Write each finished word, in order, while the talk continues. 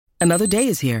Another day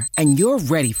is here, and you're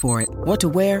ready for it. What to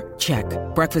wear? Check.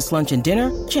 Breakfast, lunch, and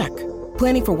dinner? Check.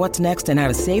 Planning for what's next and how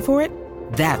to save for it?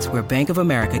 That's where Bank of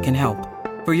America can help.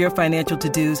 For your financial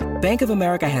to-dos, Bank of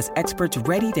America has experts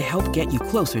ready to help get you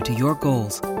closer to your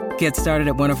goals. Get started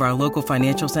at one of our local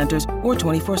financial centers or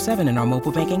 24/7 in our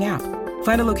mobile banking app.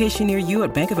 Find a location near you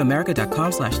at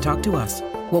bankofamerica.com/talktous.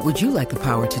 What would you like the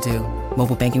power to do?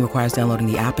 Mobile banking requires downloading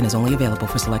the app and is only available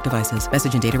for select devices.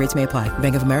 Message and data rates may apply.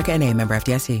 Bank of America N.A., member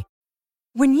FDIC.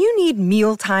 When you need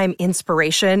mealtime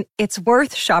inspiration, it's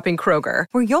worth shopping Kroger,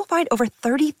 where you'll find over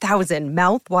 30,000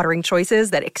 mouth-watering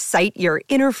choices that excite your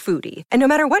inner foodie. And no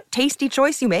matter what tasty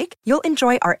choice you make, you'll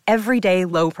enjoy our everyday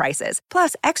low prices,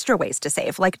 plus extra ways to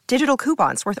save, like digital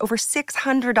coupons worth over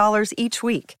 $600 each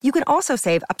week. You can also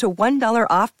save up to $1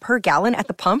 off per gallon at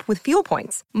the pump with fuel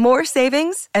points. More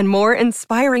savings and more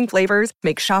inspiring flavors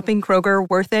make shopping Kroger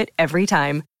worth it every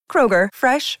time. Kroger,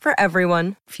 fresh for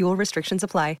everyone. Fuel restrictions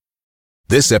apply.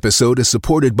 This episode is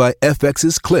supported by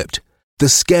FX's Clipped, the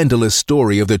scandalous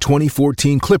story of the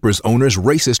 2014 Clippers owner's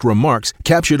racist remarks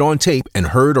captured on tape and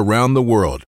heard around the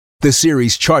world. The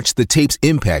series charts the tape's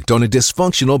impact on a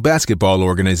dysfunctional basketball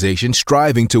organization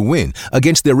striving to win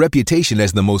against their reputation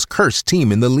as the most cursed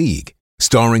team in the league.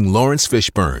 Starring Lawrence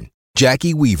Fishburne,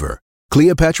 Jackie Weaver,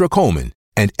 Cleopatra Coleman,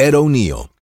 and Ed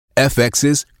O'Neill.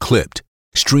 FX's Clipped,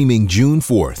 streaming June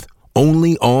 4th,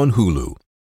 only on Hulu.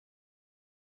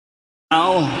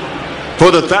 Now,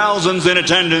 for the thousands in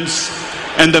attendance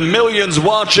and the millions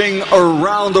watching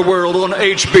around the world on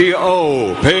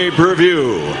HBO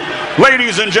pay-per-view,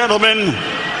 ladies and gentlemen,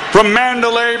 from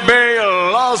Mandalay Bay,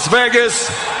 Las Vegas,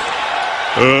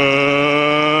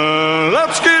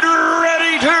 let's get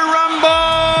ready to rumble!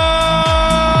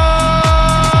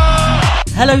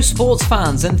 Hello sports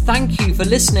fans, and thank you for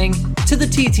listening to the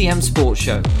TTM Sports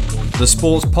Show. The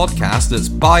sports podcast that's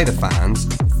by the fans,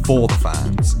 for the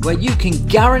fans. Where you can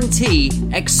guarantee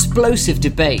explosive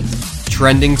debate,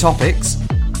 trending topics,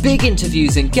 big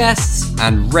interviews and guests,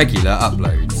 and regular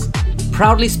uploads.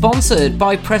 Proudly sponsored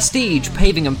by Prestige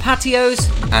Paving and Patios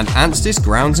and Anstis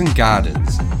Grounds and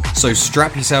Gardens. So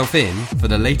strap yourself in for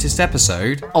the latest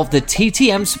episode of the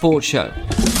TTM Sports Show.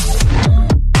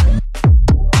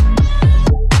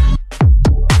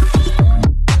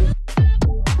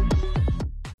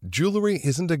 Jewelry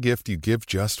isn't a gift you give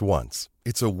just once.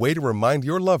 It's a way to remind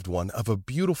your loved one of a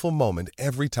beautiful moment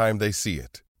every time they see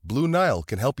it. Blue Nile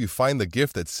can help you find the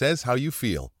gift that says how you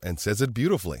feel and says it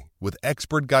beautifully, with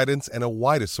expert guidance and a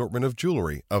wide assortment of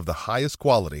jewelry of the highest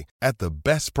quality at the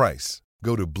best price.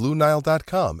 Go to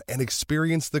BlueNile.com and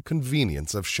experience the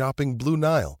convenience of shopping Blue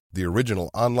Nile, the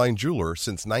original online jeweler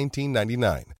since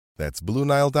 1999. That's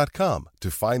BlueNile.com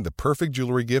to find the perfect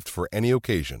jewelry gift for any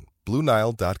occasion.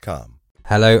 BlueNile.com.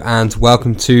 Hello and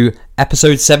welcome to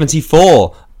episode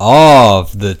 74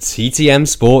 of the TTM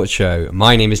Sports Show.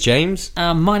 My name is James.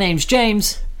 My name's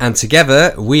James. And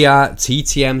together we are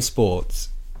TTM Sports.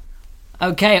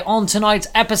 Okay, on tonight's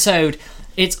episode,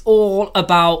 it's all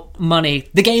about money.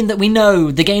 The game that we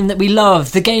know, the game that we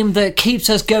love, the game that keeps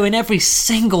us going every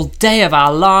single day of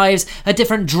our lives, a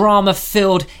different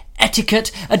drama-filled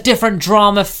etiquette, a different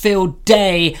drama-filled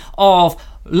day of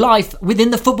life within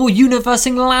the football universe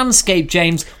and landscape.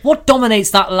 James, what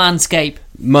dominates that landscape?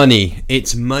 Money.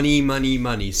 It's money, money,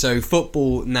 money. So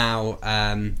football now,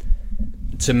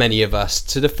 to many of us,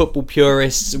 to the football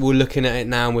purists, we're looking at it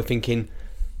now and we're thinking,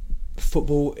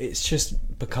 football, it's just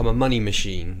become a money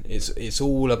machine. It's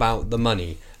all about the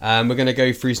money. We're going to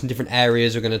go through some different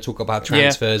areas. We're going to talk about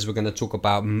transfers. We're going to talk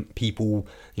about people,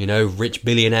 rich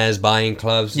billionaires buying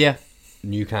clubs. Yeah.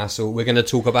 Newcastle. We're going to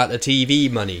talk about the TV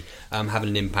money having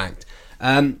an impact.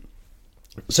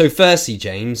 So firstly,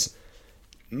 James,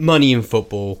 money in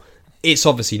football, it's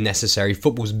obviously necessary.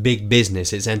 Football's big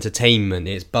business. It's entertainment.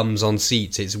 It's bums on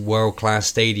seats. It's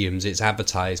world-class stadiums. It's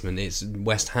advertisement. It's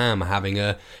West Ham having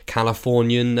a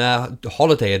Californian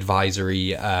holiday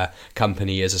advisory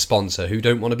company as a sponsor who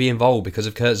don't want to be involved because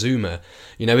of Kurt Zouma.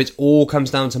 It all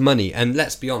comes down to money. And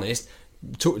let's be honest,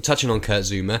 touching on Kurt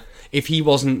Zouma, if he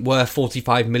wasn't worth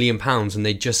 £45 million and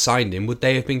they'd just signed him, would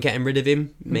they have been getting rid of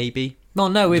him? Maybe. Well,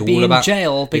 no, he'd be in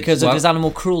jail because of his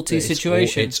animal cruelty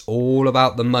situation. It's all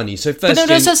about the money. So first,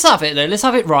 let's have it though. Let's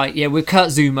have it right. Yeah, with Kurt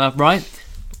Zouma, right?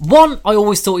 One, I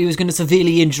always thought he was going to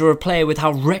severely injure a player with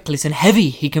how reckless and heavy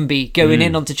he can be going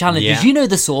in onto challenges. Yeah. You know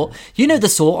the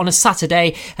sort on a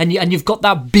Saturday, and you've got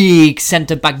that big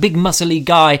centre back, big muscly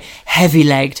guy, heavy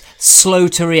legged, slow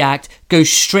to react, goes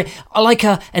straight. I like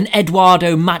an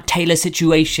Eduardo Matt Taylor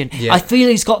situation. Yeah. I feel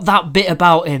he's got that bit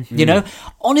about him.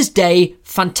 On his day,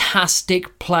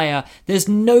 fantastic player. There's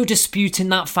no disputing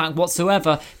that fact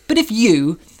whatsoever. But if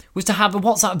you was to have a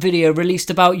WhatsApp video released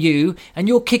about you and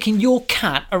you're kicking your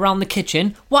cat around the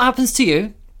kitchen, what happens to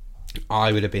you?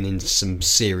 I would have been in some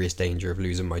serious danger of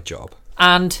losing my job.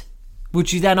 And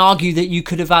would you then argue that you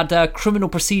could have had criminal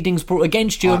proceedings brought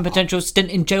against you and potential stint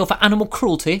in jail for animal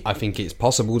cruelty? I think it's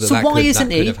possible that So that why could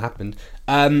isn't he? have happened.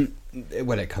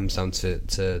 When it comes down to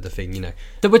the thing,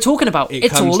 that we're talking about.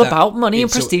 It's all about money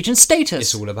and prestige and status.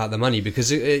 It's all about the money,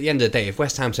 because at the end of the day, if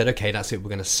West Ham said, okay, that's it, we're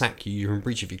going to sack you, you're in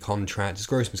breach of your contract, it's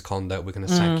gross misconduct, we're going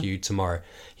to sack you tomorrow.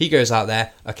 He goes out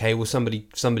there, okay, well, somebody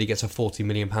gets a £40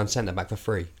 million centre back for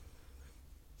free.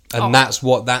 And that's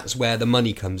where the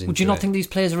money comes in. Would you not think these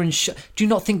players are do you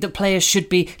not think that players should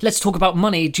be, let's talk about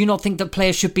money, do you not think that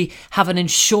players should have an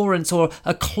insurance or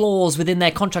a clause within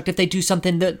their contract if they do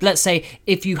something that, let's say,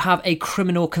 if you have a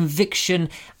criminal conviction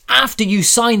after you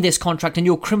sign this contract and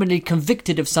you're criminally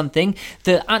convicted of something,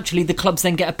 that actually the clubs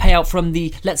then get a payout from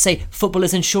the, let's say,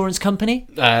 footballer's insurance company?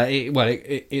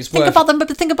 It's think about them, but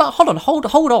think about, hold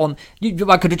on.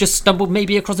 I could have just stumbled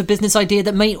maybe across a business idea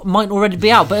that might already be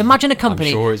out, but imagine a company.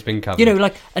 I'm sure it's been covered.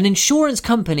 Like an insurance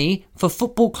company for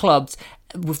football clubs.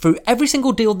 Through every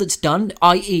single deal that's done,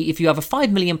 i.e. if you have a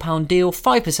 £5 million deal,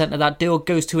 5% of that deal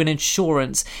goes to an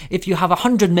insurance. If you have a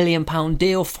 £100 million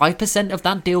deal, 5% of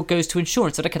that deal goes to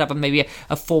insurance. So they could have maybe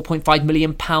a £4.5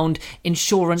 million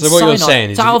insurance sign-on. So what you're saying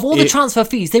is, so out of all the transfer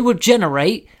fees, they would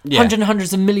generate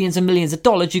hundreds of millions and millions of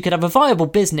dollars. You could have a viable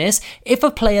business. If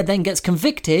a player then gets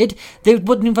convicted, they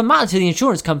wouldn't even matter to the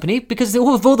insurance company, because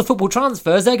of all the football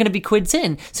transfers, they're going to be quids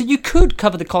in. So you could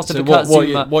cover the cost of the Kurt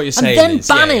Zouma what you're saying and then is,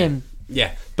 ban him.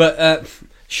 Yeah, but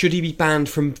should he be banned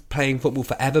from playing football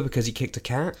forever because he kicked a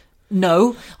cat?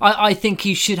 No, I think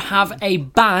he should have a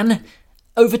ban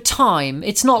over time.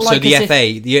 It's not like so the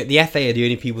FA are the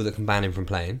only people that can ban him from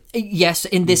playing. Yes,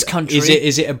 in this country.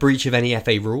 Is it a breach of any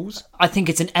FA rules? I think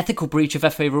it's an ethical breach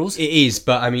of FA rules. It is,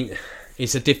 but I mean,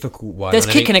 it's a difficult one. There's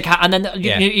kicking a cat, and then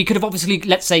you could have obviously,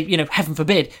 let's say, heaven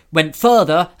forbid, went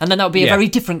further, and then that would be a very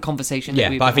different conversation.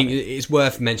 Yeah, but I think it's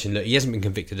worth mentioning that he hasn't been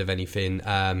convicted of anything.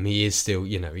 He is still,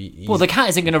 well, the cat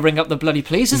isn't going to ring up the bloody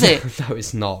police, is it? No,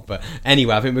 it's not. But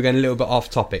anyway, I think we're going a little bit off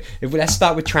topic. Let's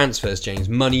start with transfers, James.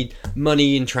 Money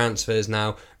in transfers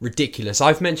now, ridiculous.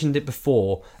 I've mentioned it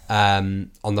before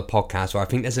on the podcast, where I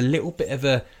think there's a little bit of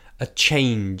a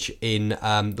change in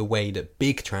the way that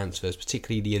big transfers,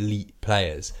 particularly the elite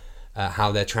players,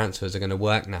 how their transfers are going to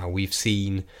work now. We've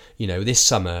seen, this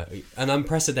summer, an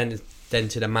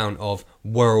unprecedented amount of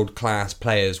world-class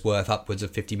players worth upwards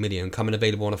of 50 million coming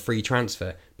available on a free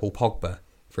transfer. Paul Pogba,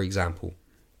 for example.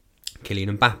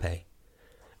 Kylian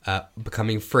Mbappe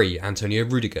becoming free. Antonio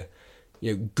Rudiger.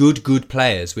 Good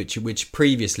players which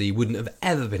previously wouldn't have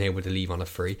ever been able to leave on a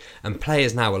free. And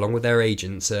players now, along with their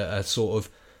agents, are sort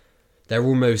of, they're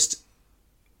almost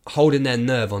holding their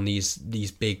nerve on these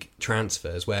big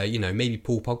transfers where, maybe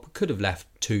Paul Pogba could have left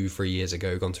 2-3 years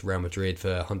ago, gone to Real Madrid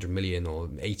for 100 million or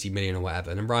 80 million or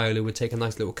whatever, and then Raiola would take a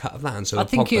nice little cut of that. And so I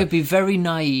think it would be very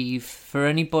naive for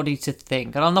anybody to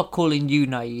think, and I'm not calling you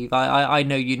naive, I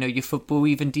know you know your football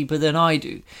even deeper than I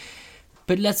do.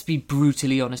 But let's be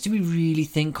brutally honest. Do we really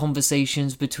think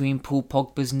conversations between Paul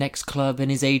Pogba's next club and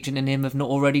his agent and him have not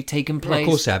already taken place? Well, of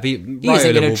course they have. He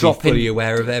isn't going to drop fully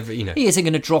aware of every. He isn't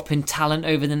going to drop in talent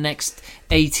over the next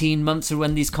 18 months, or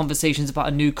when these conversations about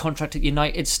a new contract at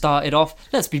United started off.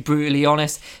 Let's be brutally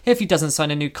honest. If he doesn't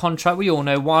sign a new contract, we all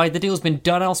know why. The deal's been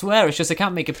done elsewhere. It's just they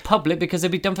can't make it public because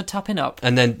they'll be done for tapping up.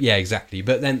 And then, yeah, exactly.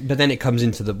 But then it comes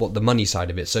into the money side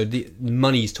of it. So the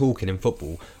money's talking in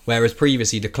football. Whereas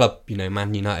previously the club,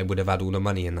 Man United would have had all the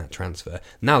money in that transfer.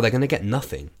 Now they're going to get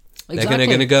nothing. Exactly. They're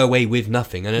going to go away with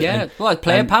nothing.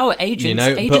 Player power, agents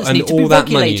need to all be that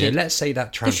regulated. Money, let's say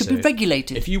that transfer. They should be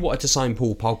regulated. If you wanted to sign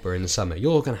Paul Pogba in the summer,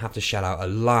 you're going to have to shell out a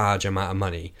large amount of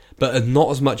money, but not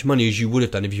as much money as you would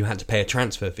have done if you had to pay a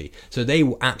transfer fee. So they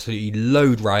will absolutely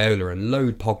load Raiola and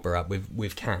load Pogba up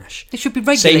with cash. They should be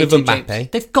regulated, Same with Mbappe. James.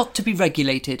 They've got to be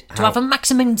regulated to have a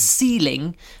maximum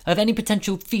ceiling of any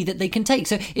potential fee that they can take.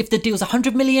 So if the deal's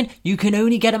 100 million, you can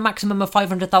only get a maximum of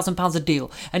 £500,000 a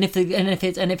deal. And if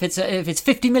it's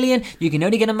 50 million, you can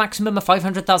only get a maximum of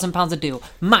 £500,000 a deal.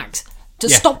 Max. To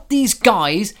stop these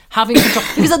guys having to drop,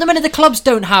 because at the minute the clubs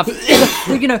don't have,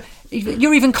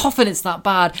 you're even coughing, it's that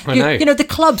bad. I know.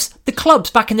 The clubs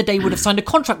back in the day would have signed a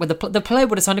contract with the player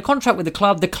would have signed a contract with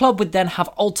the club would then have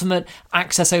ultimate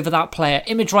access over that player,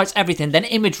 image rights, everything. Then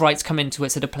image rights come into it,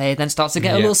 so the player then starts to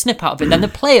get a little snip out of it. Then the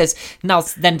players now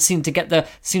then seem to get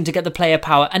the player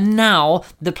power, and now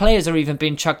the players are even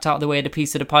being chucked out of the way of the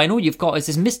piece of the pie, and all you've got is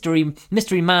this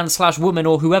mystery man / woman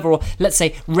or whoever, or let's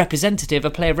say representative,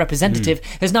 a player representative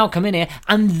has now come in here,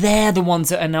 and they're the ones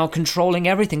that are now controlling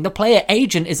everything. The player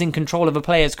agent is in control control of a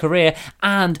player's career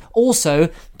and also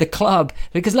the club.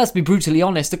 Because let's be brutally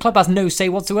honest, the club has no say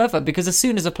whatsoever, because as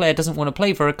soon as a player doesn't want to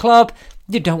play for a club,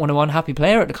 you don't want an unhappy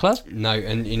player at the club. No,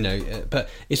 and but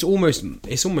it's almost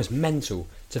mental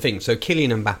to think. So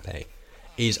Kylian Mbappe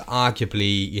is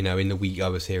arguably, in the week I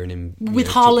was hearing him with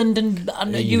Haaland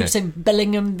and you were saying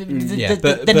Bellingham,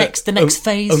 the next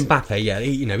phase.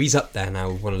 Mbappe, he's up there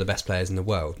now, one of the best players in the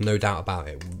world, no doubt about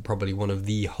it. Probably one of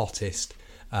the hottest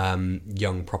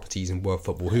young properties in world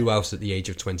football. Who else at the age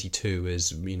of 22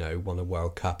 has won a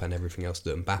World Cup and everything else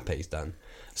that Mbappe's done?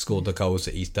 Scored the goals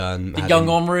that he's done. The young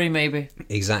Henry, maybe.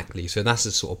 Exactly. So that's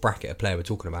the sort of bracket of player we're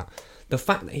talking about. The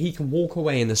fact that he can walk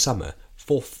away in the summer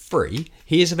for free,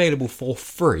 he is available for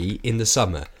free in the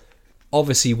summer.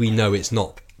 Obviously, we know it's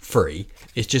not free.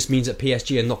 It just means that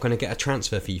PSG are not going to get a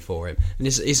transfer fee for him. And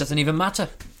it doesn't even matter.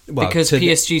 Because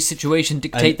PSG's situation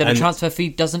dictate that a transfer fee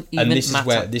doesn't even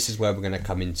matter. This is where we're going to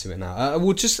come into it now.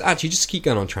 We'll just keep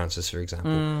going on transfers, for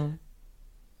example.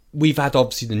 We've had,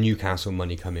 obviously, the Newcastle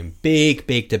money come in.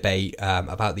 Big debate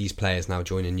about these players now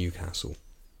joining Newcastle.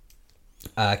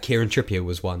 Kieran Trippier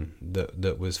was one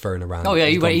that was thrown around. Oh yeah,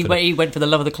 he went for the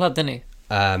love of the club, didn't he?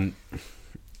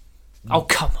 Oh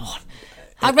come on!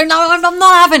 I'm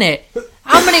not having it.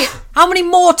 How many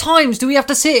more times do we have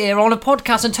to sit here on a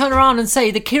podcast and turn around and say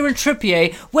that Kieran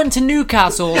Trippier went to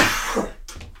Newcastle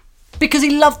because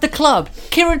he loved the club?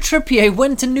 Kieran Trippier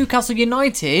went to Newcastle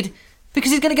United because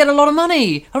he's going to get a lot of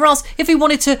money. Or else, if he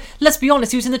wanted to, let's be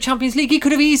honest, he was in the Champions League. He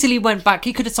could have easily went back.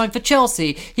 He could have signed for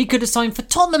Chelsea. He could have signed for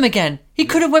Tottenham again. He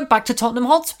could have went back to Tottenham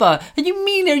Hotspur. Are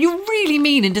you really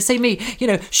meaning to say me,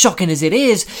 shocking as it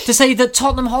is, to say that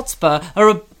Tottenham Hotspur are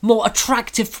a more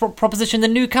attractive proposition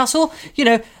than Newcastle?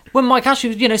 When Mike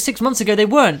Ashley, 6 months ago, they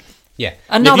weren't. Yeah.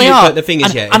 And now they are. But the thing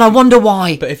is, and I wonder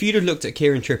why. But if you'd have looked at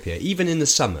Kieran Trippier, even in the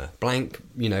summer, blank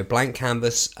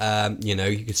canvas,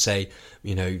 you could say,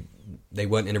 they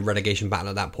weren't in a relegation battle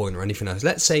at that point or anything else.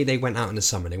 Let's say they went out in the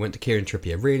summer, they went to Kieran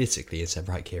Trippier realistically and said,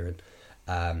 right, Kieran,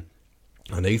 I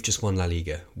know you've just won La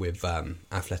Liga with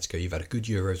Atletico, you've had a good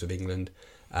Euros with England.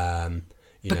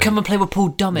 But come and play with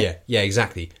Paul Dummett. Yeah,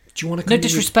 exactly. Do you want to come? No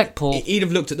disrespect, Paul. He'd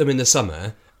have looked at them in the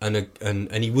summer and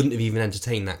he wouldn't have even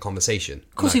entertained that conversation.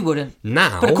 Of course he wouldn't.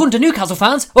 Now, but according to Newcastle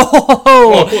fans,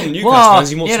 according to Newcastle fans,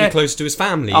 he wants to be close to his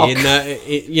family.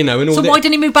 And all. So why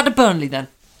didn't he move back to Burnley then?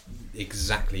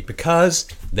 Exactly, because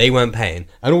they weren't paying,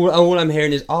 and all I'm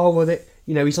hearing is,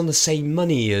 he's on the same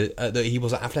money that he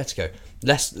was at Atletico.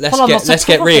 Let's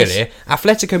get real here.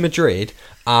 Atletico Madrid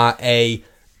are a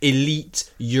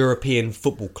elite European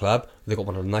football club. They've got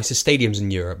one of the nicest stadiums in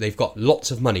Europe. They've got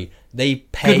lots of money. They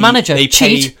pay good manager,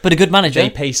 but a good manager. They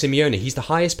pay Simeone. He's the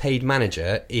highest paid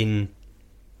manager in.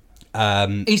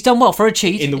 He's done well for a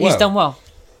cheat. In the world. He's done well.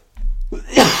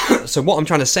 So what I'm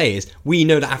trying to say is, we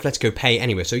know that Atletico pay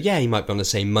anyway. So yeah, he might be on the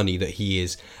same money that he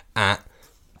is at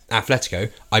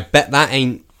Atletico. I bet that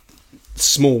ain't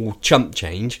small chump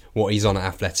change what he's on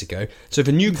at Atletico. So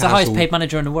for Newcastle, he's the highest paid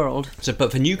manager in the world.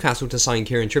 But for Newcastle to sign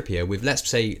Kieran Trippier with let's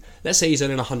say he's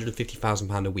earning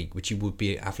 £150,000 a week, which he would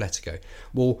be at Atletico.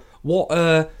 Well, what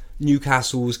are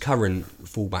Newcastle's current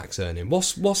fullbacks earning?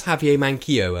 What's Javier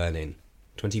Manquillo earning?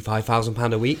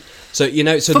 £25,000 a week. So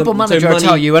Football Manager, I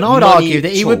tell you, and I would argue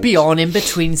that he would be on in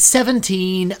between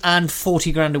 17 and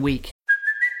 40 grand a week.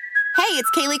 Hey, it's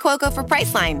Kaylee Cuoco for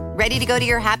Priceline. Ready to go to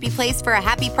your happy place for a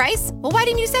happy price? Well, why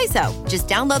didn't you say so? Just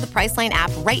download the Priceline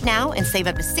app right now and save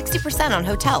up to 60% on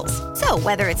hotels. So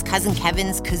whether it's Cousin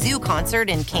Kevin's Kazoo Concert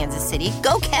in Kansas City,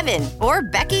 go Kevin, or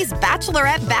Becky's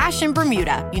Bachelorette Bash in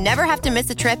Bermuda, you never have to miss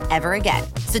a trip ever again.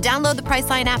 So download the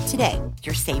Priceline app today.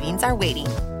 Your savings are waiting.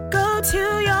 Go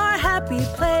to your happy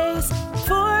place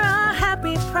for a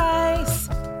happy price.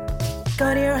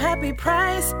 Go to your happy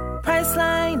price,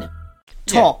 Priceline.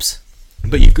 Tops.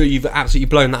 But you've absolutely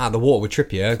blown that out of the water with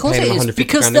Trippier. Of course it is,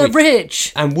 because they're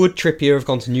rich. And would Trippier have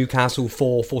gone to Newcastle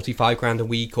for 45 grand a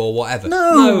week or whatever?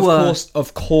 No,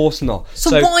 of course not.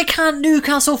 So why can't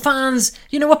Newcastle fans,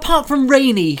 apart from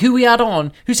Rainey, who we had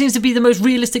on, who seems to be the most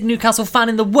realistic Newcastle fan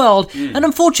in the world, and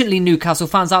unfortunately Newcastle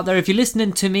fans out there, if you're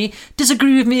listening to me,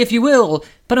 disagree with me if you will,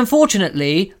 but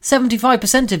unfortunately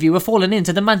 75% of you are falling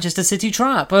into the Manchester City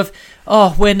trap of,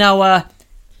 we're now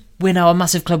a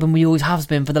massive club, and we always have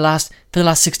been for the last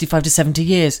 65 to 70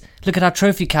 years. Look at our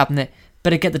trophy cabinet.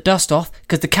 Better get the dust off,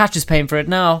 because the catch is paying for it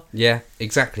now. Yeah,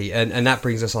 exactly. And that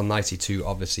brings us on nicely to,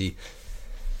 obviously,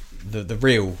 the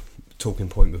real talking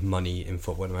point with money in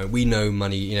football at the moment. We know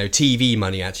money, TV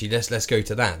money, actually. Let's go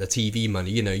to that. The TV money.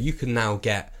 You can now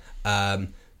get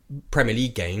Premier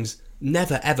League games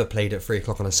never ever played at 3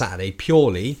 o'clock on a Saturday,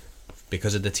 purely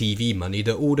because of the TV money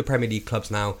that all the Premier League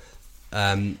clubs now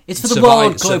it's for the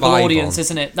world global audience,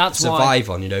 isn't it? That's survive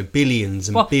why. on, billions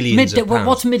and billions of pounds.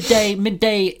 What's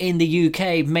midday in the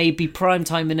UK may be prime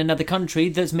time in another country.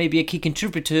 That's maybe a key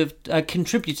contributor to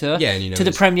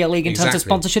the Premier League in terms of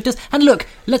sponsorship. And look,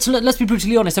 let's be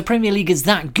brutally honest. The Premier League is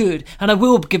that good, and I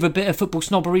will give a bit of football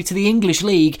snobbery to the English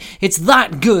League. It's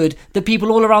that good that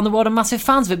people all around the world are massive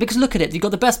fans of it. Because look at it, you've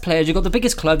got the best players, you've got the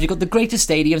biggest clubs, you've got the greatest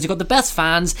stadiums, you've got the best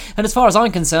fans, and as far as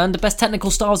I'm concerned, the best technical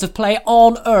styles of play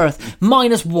on earth.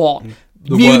 Minus what?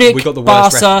 Munich,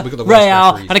 Barca,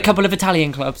 Real, and a couple of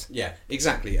Italian clubs. Yeah,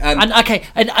 exactly.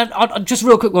 And just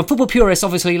real quick one. Football purists,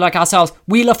 obviously, like ourselves,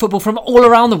 we love football from all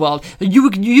around the world. You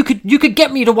could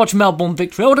get me to watch Melbourne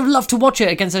victory. I would have loved to watch it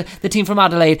against the team from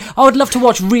Adelaide. I would love to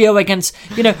watch Rio against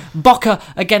Boca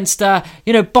against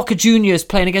Boca Juniors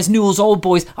playing against Newell's Old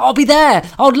Boys. I'll be there.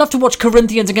 I would love to watch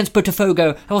Corinthians against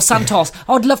Botafogo or Santos.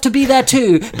 I would love to be there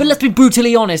too. But let's be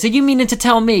brutally honest. Are you meaning to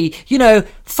tell me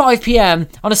 5 p.m.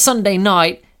 on a Sunday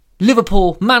night,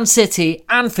 Liverpool, Man City,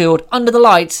 Anfield, under the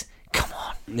lights? Come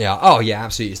on. Yeah. Oh, yeah,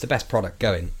 absolutely. It's the best product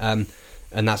going. And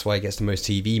that's why it gets the most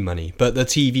TV money. But the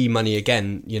TV money,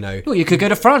 again, Well, you could go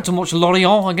to France and watch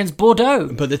Lorient against Bordeaux.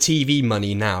 But the TV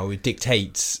money now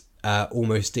dictates...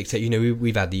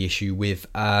 we've had the issue with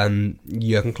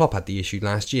Jurgen Klopp had the issue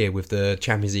last year with the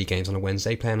Champions League games on a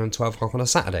Wednesday playing on 12 o'clock on a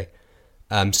Saturday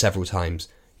several times.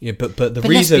 Yeah, but the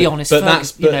reason,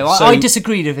 let's be honest, I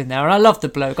disagreed with him there, and I love the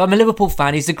bloke. I'm a Liverpool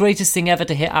fan. He's the greatest thing ever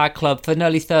to hit our club for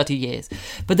nearly 30 years.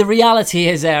 But the reality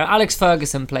is, Alex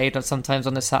Ferguson played sometimes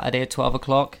on a Saturday at 12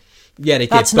 o'clock. Yeah, they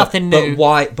did. That's nothing new.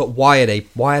 But why are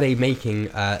they making?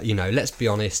 Let's be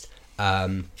honest.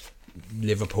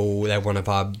 Liverpool, they're one of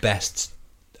our best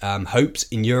hopes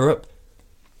in Europe.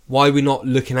 Why are we not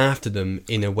looking after them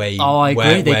in a way? Oh, I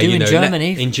agree. They do in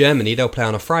Germany. In Germany, they'll play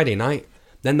on a Friday night.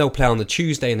 Then they'll play on the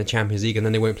Tuesday in the Champions League, and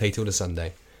then they won't play till the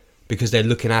Sunday because they're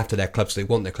looking after their clubs. So they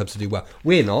want their clubs to do well.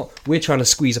 We're not. We're trying to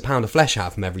squeeze a pound of flesh out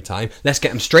of them every time. Let's get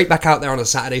them straight back out there on a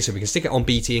Saturday so we can stick it on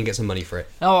BT and get some money for it.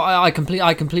 Oh, I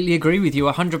completely agree with you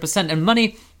 100%. And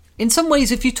money, in some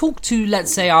ways, if you talk to,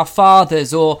 let's say, our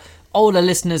fathers or older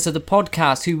listeners of the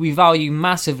podcast who we value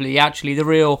massively, actually, the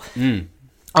real...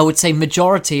 I would say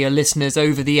majority are listeners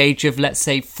over the age of, let's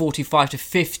say, 45 to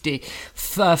 50.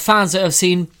 Fans that have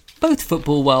seen both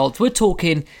football worlds. We're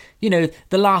talking, the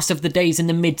last of the days in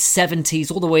the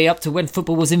mid-70s all the way up to when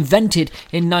football was invented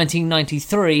in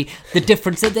 1993. The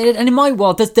difference, and in my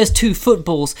world, there's two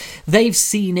footballs. They've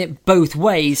seen it both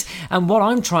ways. And what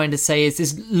I'm trying to say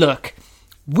is look,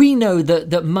 we know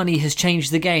that money has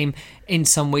changed the game. In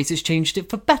some ways, it's changed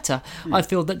it for better. I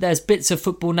feel that there's bits of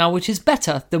football now which is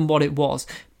better than what it was.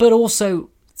 But also,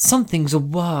 some things are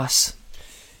worse.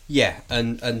 Yeah,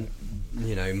 and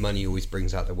money always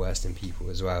brings out the worst in people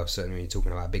as well. Certainly when you're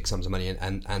talking about big sums of money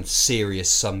and serious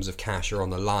sums of cash are on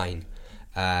the line.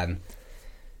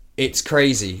 It's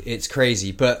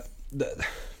crazy. But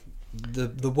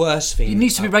the worst thing... It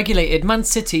needs to be regulated. Man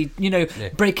City,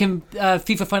 breaking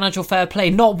FIFA financial fair play,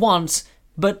 not once,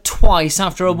 but twice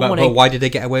after a warning. But why did they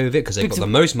get away with it? Because they got the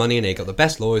most money and they got the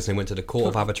best lawyers and they went to the Court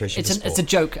of Arbitration for Sport. It's a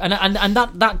joke. And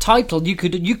that title, you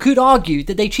could argue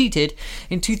that they cheated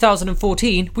in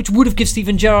 2014, which would have given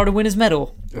Steven Gerrard a winner's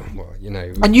medal. Well,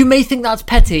 And you may think that's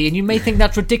petty and you may think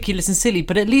that's ridiculous and silly,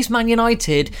 but at least Man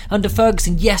United, under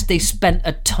Ferguson, yes, they spent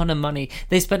a ton of money.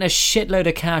 They spent a shitload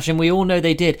of cash, and we all know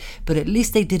they did. But at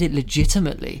least they did it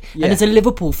legitimately. Yeah. And as a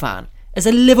Liverpool fan,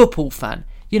 Liverpool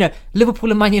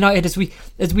and Man United,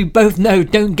 as we both know,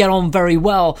 don't get on very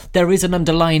well. There is an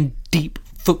underlying deep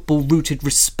football-rooted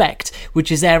respect,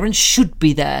 which is there and should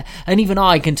be there. And even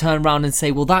I can turn around and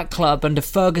say, well, that club under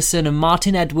Ferguson and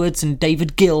Martin Edwards and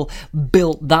David Gill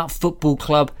built that football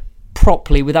club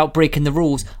properly without breaking the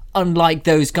rules, unlike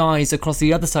those guys across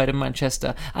the other side of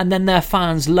Manchester. And then their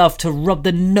fans love to rub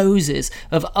the noses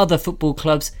of other football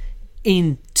clubs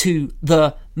into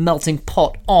the melting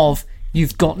pot of,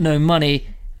 you've got no money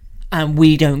and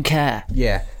we don't care.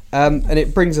 Yeah. And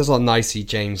it brings us on nicely,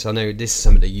 James. I know this is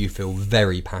something that you feel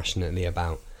very passionately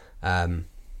about. And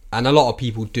a lot of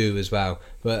people do as well.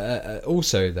 But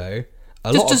also, though,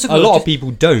 a lot of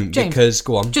people don't, James, because...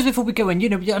 Go on. Just before we go in,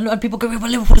 and people go, well,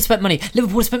 Liverpool has spent money.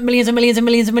 Liverpool has spent millions and millions and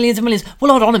millions and millions and millions.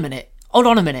 Well, hold on a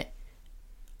minute.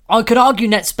 I could argue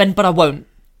net spend, but I won't.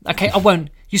 Okay, I won't.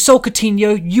 You sold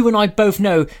Coutinho. You and I both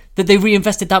know that they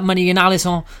reinvested that money in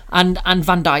Alisson and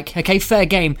Van Dijk. Okay, fair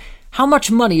game. How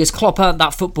much money has Klopp earned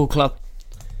that football club?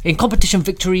 in competition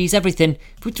victories, everything.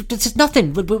 This is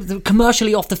nothing.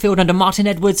 Commercially off the field under Martin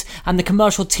Edwards, and the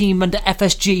commercial team under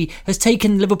FSG has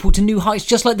taken Liverpool to new heights,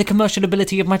 just like the commercial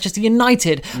ability of Manchester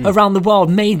United around the world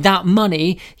made that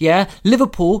money. Yeah,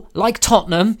 Liverpool, like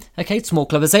Tottenham, okay, small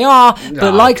club as they are,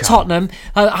 but Tottenham,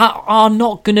 are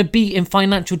not going to be in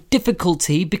financial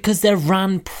difficulty because they're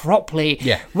ran properly.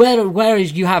 Yeah.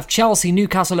 Whereas you have Chelsea,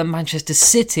 Newcastle and Manchester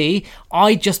City,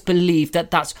 I just believe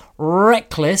that that's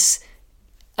reckless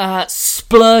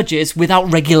splurges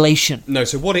without regulation. No,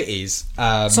 so what it is...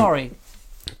 Sorry.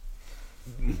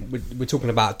 We're talking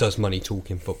about, does money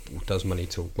talk in football? Does money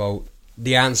talk? Well,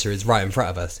 the answer is right in front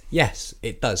of us. Yes,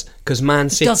 it does. Because Man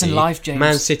City... It does in life, James.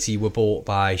 Man City were bought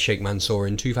by Sheikh Mansour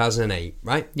in 2008,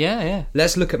 right? Yeah.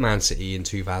 Let's look at Man City in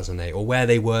 2008, or where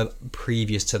they were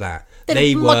previous to that.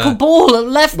 They were Michael Ball at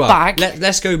left back.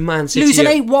 Let's go Man City. Losing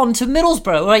 8-1 to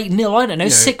Middlesbrough, or 8-0, I don't know,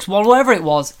 6-1, whatever it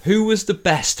was. Who was the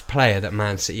best player that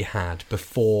Man City had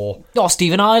before? Oh,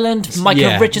 Stephen Ireland,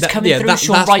 Michael Richards coming through,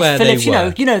 Sean Wright-Phillips,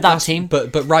 you know that team.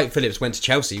 But Wright-Phillips went to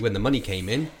Chelsea when the money came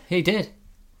in. He did.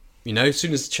 You know, as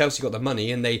soon as Chelsea got the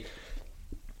money and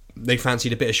they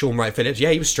fancied a bit of Sean Wright-Phillips,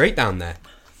 he was straight down there.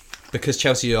 Because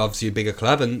Chelsea are obviously a bigger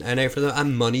club and everything,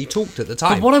 and money talked at the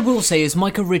time. But what I will say is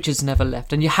Michael Richards never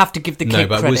left, and you have to give the kid credit.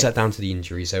 No, but was that down to the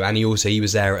injury? So, and he was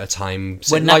there at a time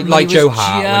like Joe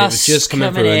Hart, when it was just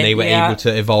coming through and they were able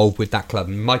to evolve with that club.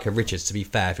 And Michael Richards, to be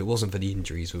fair, if it wasn't for the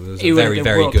injuries, was a very,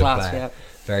 very good player. Yeah.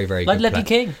 Very, very good player. Like Ledley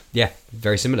King. Yeah,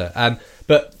 very similar.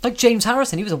 But like James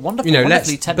Harrison, he was a wonderfully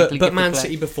technically but Man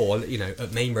City before,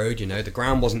 at Main Road, the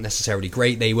ground wasn't necessarily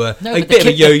great. They were a bit of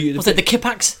a yo-yo. Was it the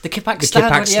Kipax? The Kipax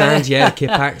stand? Yeah, the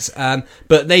Kipax.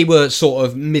 But they were sort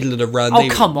of middle of the run.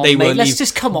 Come on, mate. Let's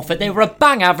just come off it. They were a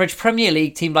bang average Premier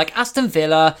League team like Aston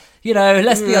Villa.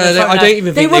 Let's be honest. I don't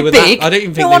even think they were big. I don't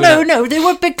even think No, they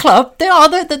were a big club. They are.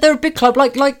 They're a big club.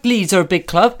 Like Leeds are a big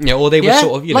club. Yeah, or they were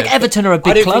sort of like Everton are a big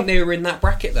club. I don't think they were in that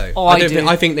bracket though. Oh, I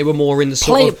think they were more in the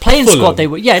sort of playing Fulham, squad. They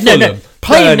were. Yeah, Fulham,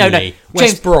 Burnley,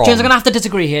 West Brom. James, I'm gonna have to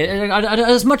disagree here.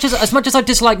 As much as I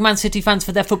dislike Man City fans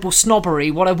for their football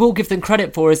snobbery, what I will give them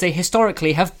credit for is they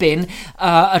historically have been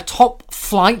a top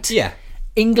flight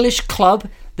English club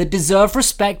that deserve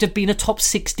respect of being a top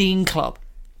 16 club.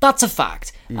 That's a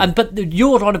fact. But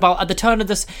you're on about at the turn of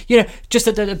this, just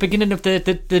at the beginning of the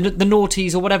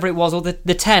noughties or whatever it was, or the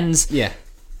 10s. Yeah,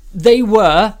 they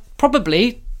were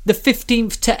probably the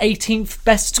 15th to 18th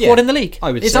best squad in the league.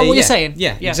 I would say. Is that what you're saying?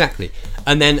 Yeah, exactly.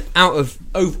 And then out of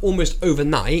almost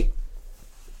overnight,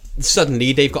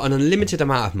 suddenly they've got an unlimited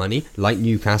amount of money, like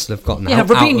Newcastle have got now. Yeah,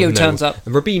 Robinho turns up.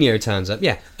 And Robinho turns up,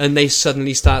 and they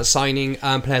suddenly start signing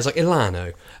players like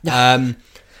Ilano.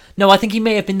 No, I think he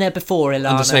may have been there before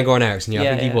Ilano. Under Sven-Goran Eriksson,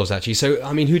 I think he was actually. So,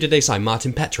 I mean, who did they sign?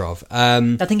 Martin Petrov.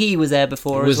 I think he was there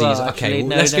before as well. Okay,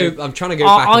 let's go. I'm trying to go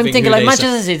back. I'm thinking like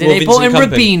Manchester City. They brought in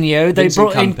Robinho. They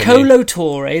brought in Kolo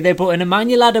Touré. They brought in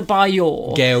Emmanuel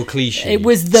Adebayor. Gael Clichy. It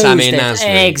was those Samir days.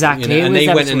 Nasri. Exactly. And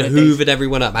they went and hoovered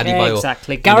everyone up. Adebayor.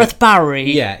 Exactly. Gareth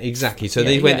Barry. Yeah, exactly. So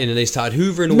they went in and they started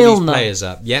hoovering all these players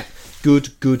up. Yeah,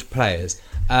 good players.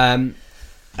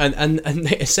 And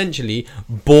they essentially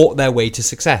bought their way to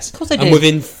success. Of course they did.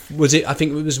 And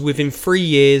within 3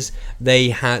 years they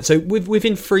had. So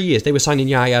within 3 years they were signing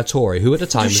Yaya Toure, who at the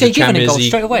time was a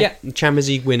Champions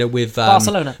League winner with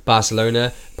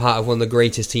Barcelona, part of one of the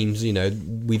greatest teams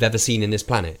we've ever seen in this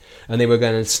planet. And they were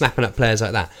going and snapping up players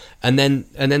like that. And then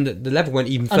the level went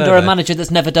even further. Under a manager that's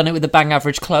never done it with a bang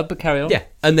average club, but carry on. Yeah,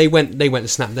 and they went and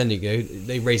snapped. Then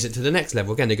they raise it to the next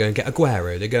level again. They go and get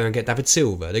Aguero. They go and get David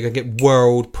Silva. They go and get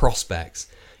world prospects.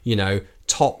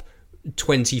 Top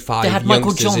 25. They had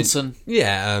Michael Johnson.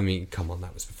 Yeah, I mean, come on,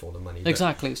 that was before the money.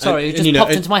 Exactly. Sorry, it just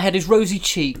popped into my head. His rosy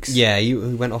cheeks. Yeah, he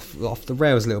went off the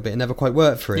rails a little bit. It never quite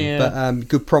worked for him. Yeah. But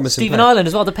good promising. Stephen Ireland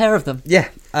as well, the pair of them. Yeah.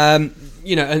 And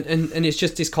it's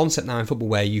just this concept now in football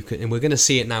where you can, and we're going to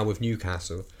see it now with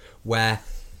Newcastle, where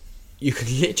you can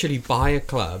literally buy a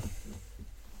club.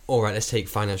 All right, let's take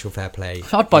financial fair play.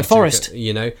 I'd buy Forest.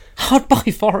 I'd buy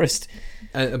Forest.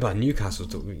 But Newcastle,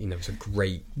 it's a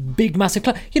great... big, massive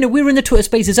club. We were in the Twitter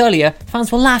spaces earlier.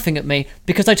 Fans were laughing at me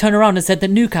because I turned around and said that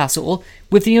Newcastle,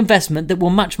 with the investment that will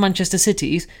match Manchester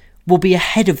City's, will be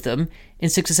ahead of them in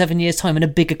 6 or 7 years' time in a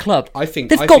bigger club.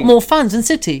 They've got more fans than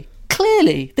City.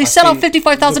 clearly. They sell out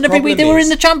 55,000 every week. They were in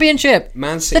the Championship.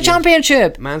 Man City, the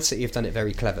Championship. Man City have done it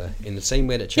very clever in the same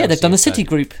way that Chelsea. Yeah, they've done the City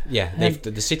Group. Yeah,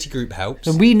 the City Group helps.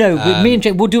 And we know, me and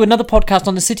Jake, we'll do another podcast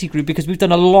on the City Group because we've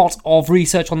done a lot of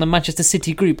research on the Manchester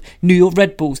City Group. New York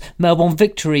Red Bulls, Melbourne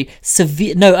Victory,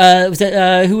 Sevilla. No, was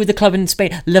it who were the club in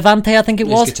Spain? Levante, I think it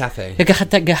was.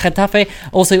 Getafe.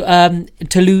 Also,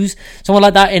 Toulouse, someone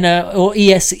like that or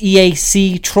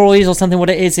EAC Troyes or something. What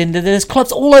it is in there's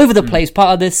clubs all over the place,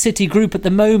 part of the City Group at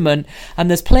the moment, and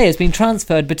there's players being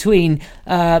transferred between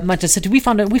Manchester City. We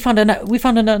found an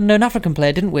unknown African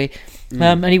player, didn't we?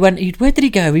 And he went. Where did he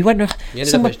go? He went. He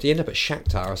ended up at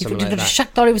Shakhtar or something like that.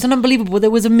 Shakhtar. It was an unbelievable.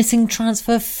 There was a missing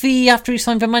transfer fee after he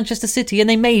signed for Manchester City, and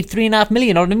they made $3.5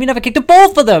 million on him. He never kicked a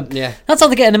ball for them. Yeah, that's how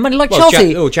they're getting the money. Like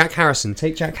Chelsea. Jack Harrison.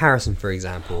 Take Jack Harrison for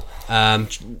example.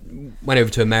 Went over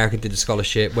to America, did a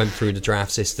scholarship, went through the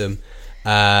draft system.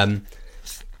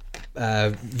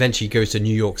 Eventually goes to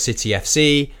New York City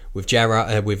FC with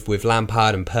Gerrard, with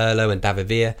Lampard and Pirlo and David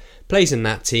Villa. Plays in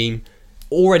that team.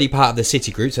 Already part of the City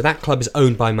Group, so that club is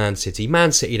owned by Man City.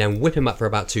 Man City then whip him up for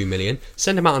about $2 million,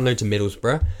 send him out on loan to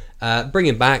Middlesbrough, bring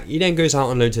him back. He then goes out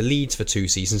on loan to Leeds for 2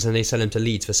 seasons, and they sell him to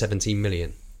Leeds for $17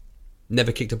 million.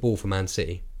 Never kicked a ball for Man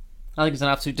City. I think it's an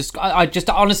absolute. I just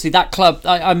honestly, that club.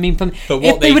 I mean,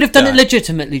 if they would have done it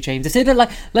legitimately, James, if they did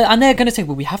and they're going to say,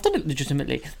 "Well, we have done it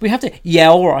legitimately. We have to." Yeah,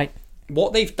 all right.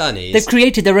 What they've done is they've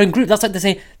created their own group. That's like they're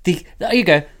saying, there you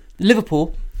go,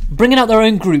 Liverpool bringing out their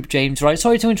own group, James. Right?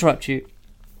 Sorry to interrupt you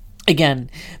again,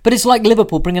 but it's like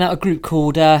Liverpool bringing out a group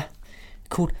called the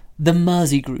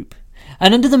Mersey Group,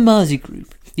 and under the Mersey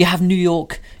Group, you have New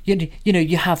York.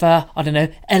 You have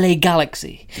LA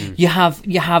Galaxy. You have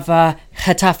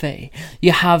Getafe.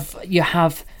 You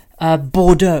have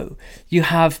Bordeaux. You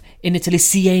have in Italy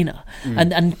Siena,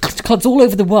 and clubs all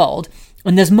over the world.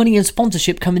 And there's money and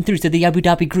sponsorship coming through to the Abu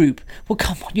Dhabi Group. Well,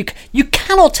 come on, you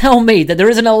cannot tell me that there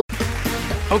isn't a.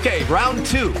 Okay, round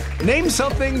 2. Name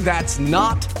something that's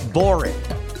not boring.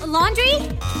 A laundry?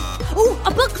 Ooh, a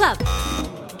book club.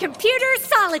 Computer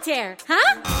solitaire,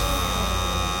 huh?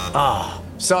 Ah,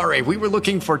 sorry, we were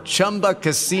looking for Chumba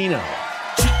Casino.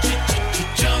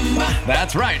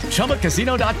 That's right,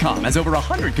 ChumbaCasino.com has over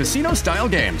 100 casino-style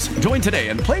games. Join today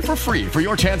and play for free for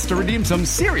your chance to redeem some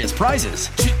serious prizes.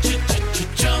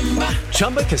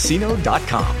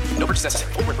 ChumbaCasino.com. No purchase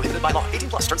necessary. Void where prohibited by law.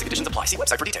 18+. Terms and conditions apply. See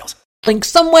website for details. Link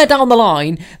somewhere down the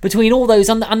line between all those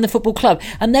and the football club,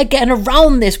 and they're getting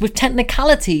around this with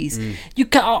technicalities. You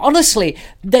can honestly,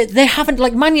 they haven't,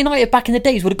 like Man United back in the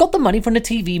days would have got the money from the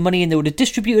TV money and they would have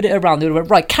distributed it around. They would have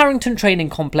went, right, Carrington Training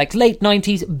Complex, late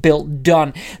 90s, built,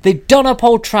 done. They've done up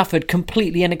Old Trafford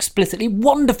completely and explicitly,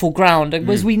 wonderful ground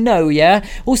as we know, yeah,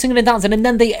 all singing and dancing, and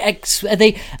then they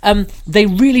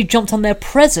really jumped on their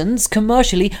presence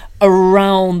commercially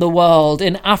around the world,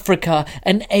 in Africa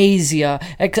and Asia,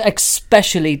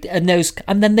 especially, and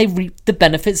then they reap the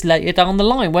benefits later down the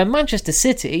line. Where Manchester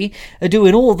City are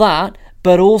doing all that,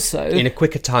 but also in a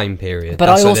quicker time period. But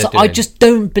I just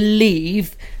don't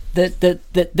believe that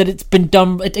it's been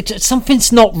done.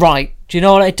 Something's not right. Do you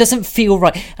know what? It doesn't feel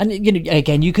right. And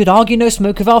again, you could argue no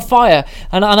smoke without fire.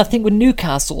 And I think with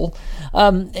Newcastle,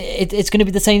 it's going to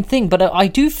be the same thing. But I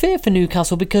do fear for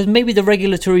Newcastle because maybe the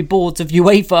regulatory boards of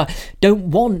UEFA don't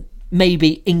want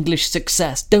maybe English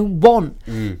success, don't want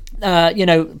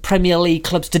Premier League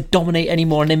clubs to dominate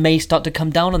anymore, and they may start to come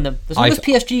down on them. As long as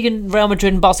PSG and Real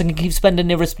Madrid and Barca can keep spending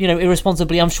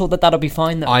irresponsibly, I'm sure that'll be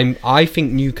fine. Though I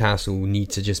think Newcastle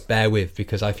need to just bear with,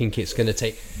 because I think it's going to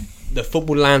take. The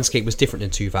football landscape was different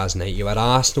in 2008. You had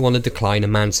Arsenal on the decline,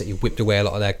 and Man City whipped away a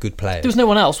lot of their good players. There was no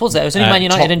one else, was there? It was only Man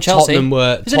United and Chelsea. It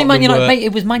was Man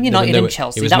United and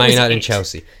Chelsea. It was Man United and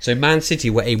Chelsea. So Man City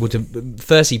were able to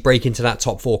firstly break into that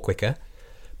top 4 quicker,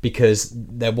 because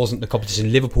there wasn't the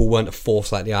competition. Liverpool weren't a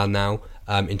force like they are now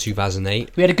in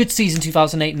 2008. We had a good season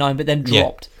 2008-09, but then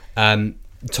dropped. Yeah.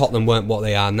 Tottenham weren't what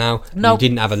they are now. No, you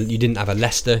didn't have a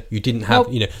Leicester. You didn't have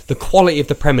the quality of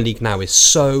the Premier League now is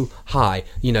so high.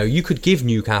 You could give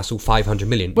Newcastle 500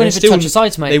 million. Well, if it touches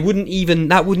sides, mate, they wouldn't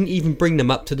even bring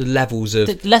them up to the levels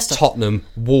of Leicester, Tottenham,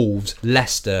 Wolves,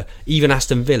 Leicester, even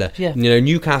Aston Villa. Yeah.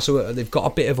 Newcastle, they've got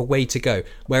a bit of a way to go.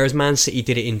 Whereas Man City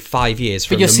did it in 5 years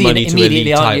from the money to a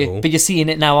league title. But you're seeing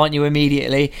it now, aren't you?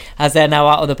 Immediately, as they're now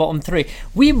out of the bottom 3.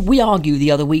 We argued the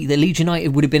other week that Leeds United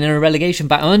would have been in a relegation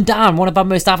battle, and damn, one of our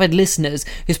most avid listeners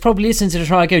who's probably listening to the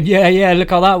trial going, yeah, look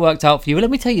how that worked out for you. Well,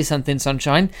 let me tell you something,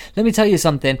 Sunshine. Let me tell you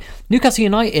something. Newcastle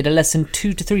United are less than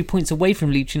 2 to 3 points away from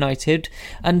Leeds United,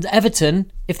 and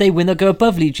Everton, if they win, they'll go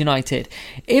above Leeds United.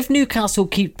 If Newcastle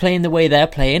keep playing the way they're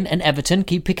playing, and Everton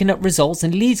keep picking up results,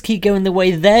 and Leeds keep going the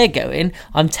way they're going,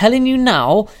 I'm telling you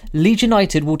now, Leeds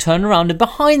United will turn around, and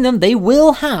behind them they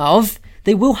will have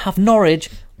Norwich,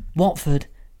 Watford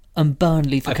and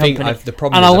Burnley for company.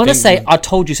 I want to say I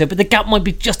told you so, but the gap might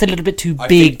be just a little bit too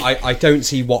big. I don't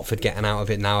see Watford getting out of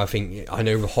it now. I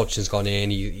know Hodgson's gone in.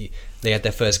 They had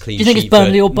their first clean sheet. Do you think it's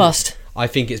Burnley or bust? I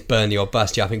think it's Burnley or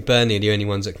bust. Yeah, I think Burnley are the only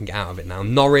ones that can get out of it now.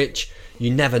 Norwich,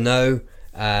 you never know.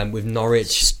 With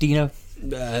Norwich, Dino,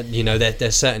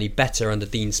 they're certainly better under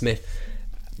Dean Smith,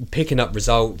 picking up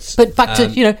results. But back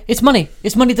to it's money.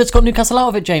 It's money that's got Newcastle out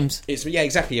of it, James.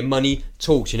 Exactly. And money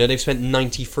talks. They've spent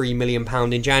 £93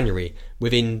 million in January.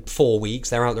 Within 4 weeks,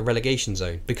 they're out the relegation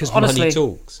zone because money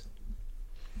talks.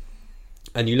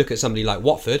 And you look at somebody like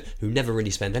Watford, who never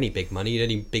really spend any big money. The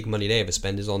only big money they ever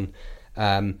spend is on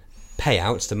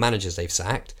payouts to managers they've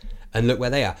sacked. And look where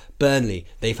they are. Burnley,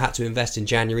 they've had to invest in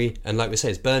January, and like we say,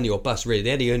 it's Burnley or bust. Really,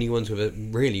 they're the only ones with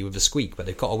a squeak, but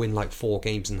they've got to win like 4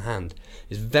 games in hand.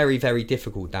 It's very, very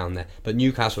difficult down there. But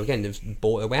Newcastle again, they've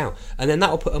bought their way out, and then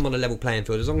that will put them on a level playing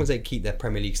field as long as they keep their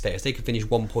Premier League status. They can finish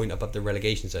 1 point above the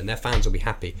relegation zone. Their fans will be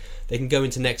happy. They can go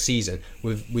into next season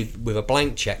with a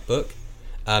blank checkbook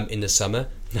in the summer.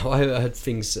 Now I heard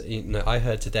things. I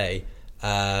heard today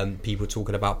people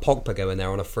talking about Pogba going there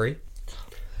on a free.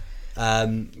 What a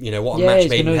match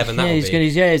made in heaven that would be.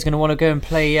 He's going to want to go and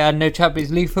play no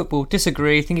Champions League football.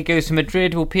 Disagree. I think he goes to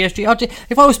Madrid or PSG.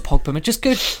 If I was Pogba, just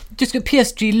go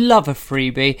PSG. Love a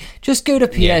freebie. Just go to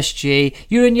PSG. Yeah.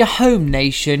 You're in your home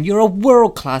nation. You're a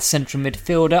world-class central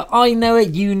midfielder. I know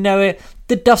it. You know it.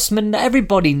 The Dustman.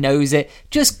 Everybody knows it.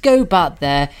 Just go back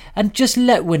there and just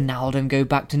let Wijnaldum go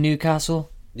back to Newcastle.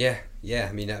 Yeah.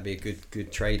 I mean, that'd be a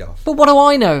good trade-off. But what do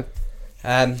I know?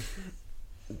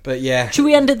 But yeah. Should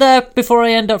we end it there before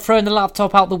I end up throwing the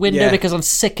laptop out the window because I'm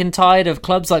sick and tired of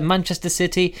clubs like Manchester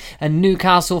City and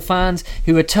Newcastle fans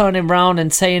who are turning round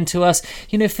and saying to us,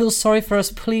 feel sorry for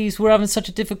us, please. We're having such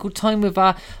a difficult time with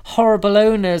our horrible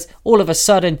owners. All of a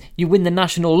sudden, you win the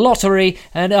national lottery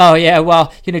and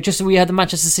just as we had the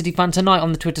Manchester City fan tonight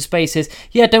on the Twitter Spaces.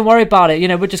 Yeah, don't worry about it.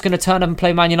 We're just going to turn up and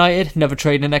play Man United. Never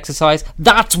training exercise.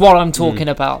 That's what I'm talking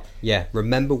about. Yeah,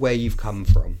 remember where you've come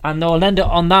from. And I'll end it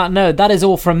on that note. That is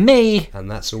all from me. And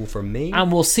that's all from me.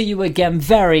 And we'll see you again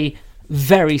very,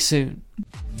 very soon.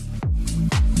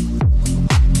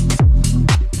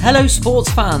 Hello,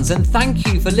 sports fans, and thank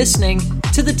you for listening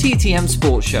to the TTM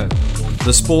Sports Show.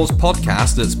 The sports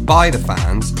podcast that's by the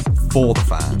fans, for the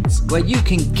fans. Where you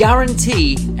can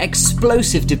guarantee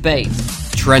explosive debate,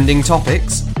 trending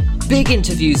topics, big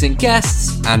interviews and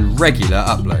guests, and regular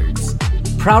uploads.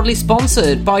 Proudly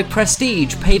sponsored by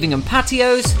Prestige Paving and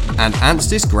Patios and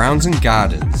Anstis Grounds and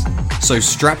Gardens. So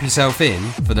strap yourself in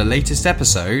for the latest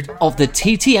episode of the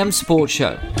TTM Sports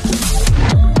Show.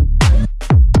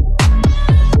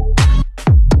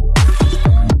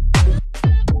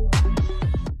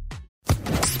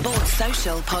 Sports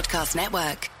Social Podcast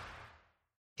Network.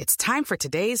 It's time for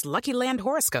today's Lucky Land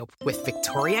horoscope with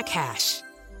Victoria Cash.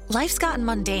 Life's gotten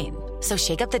mundane, so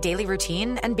shake up the daily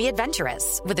routine and be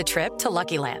adventurous with a trip to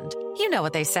Lucky Land. You know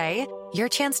what they say, your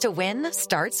chance to win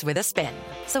starts with a spin.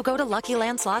 So go to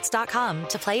LuckyLandSlots.com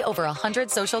to play over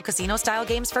 100 social casino-style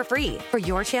games for free for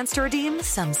your chance to redeem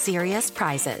some serious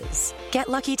prizes. Get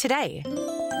lucky today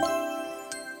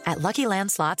at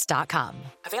LuckyLandSlots.com.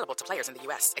 Available to players in the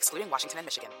U.S., excluding Washington and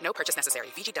Michigan. No purchase necessary.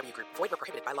 VGW Group. Void where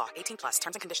prohibited by law. 18+.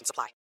 Terms and conditions apply.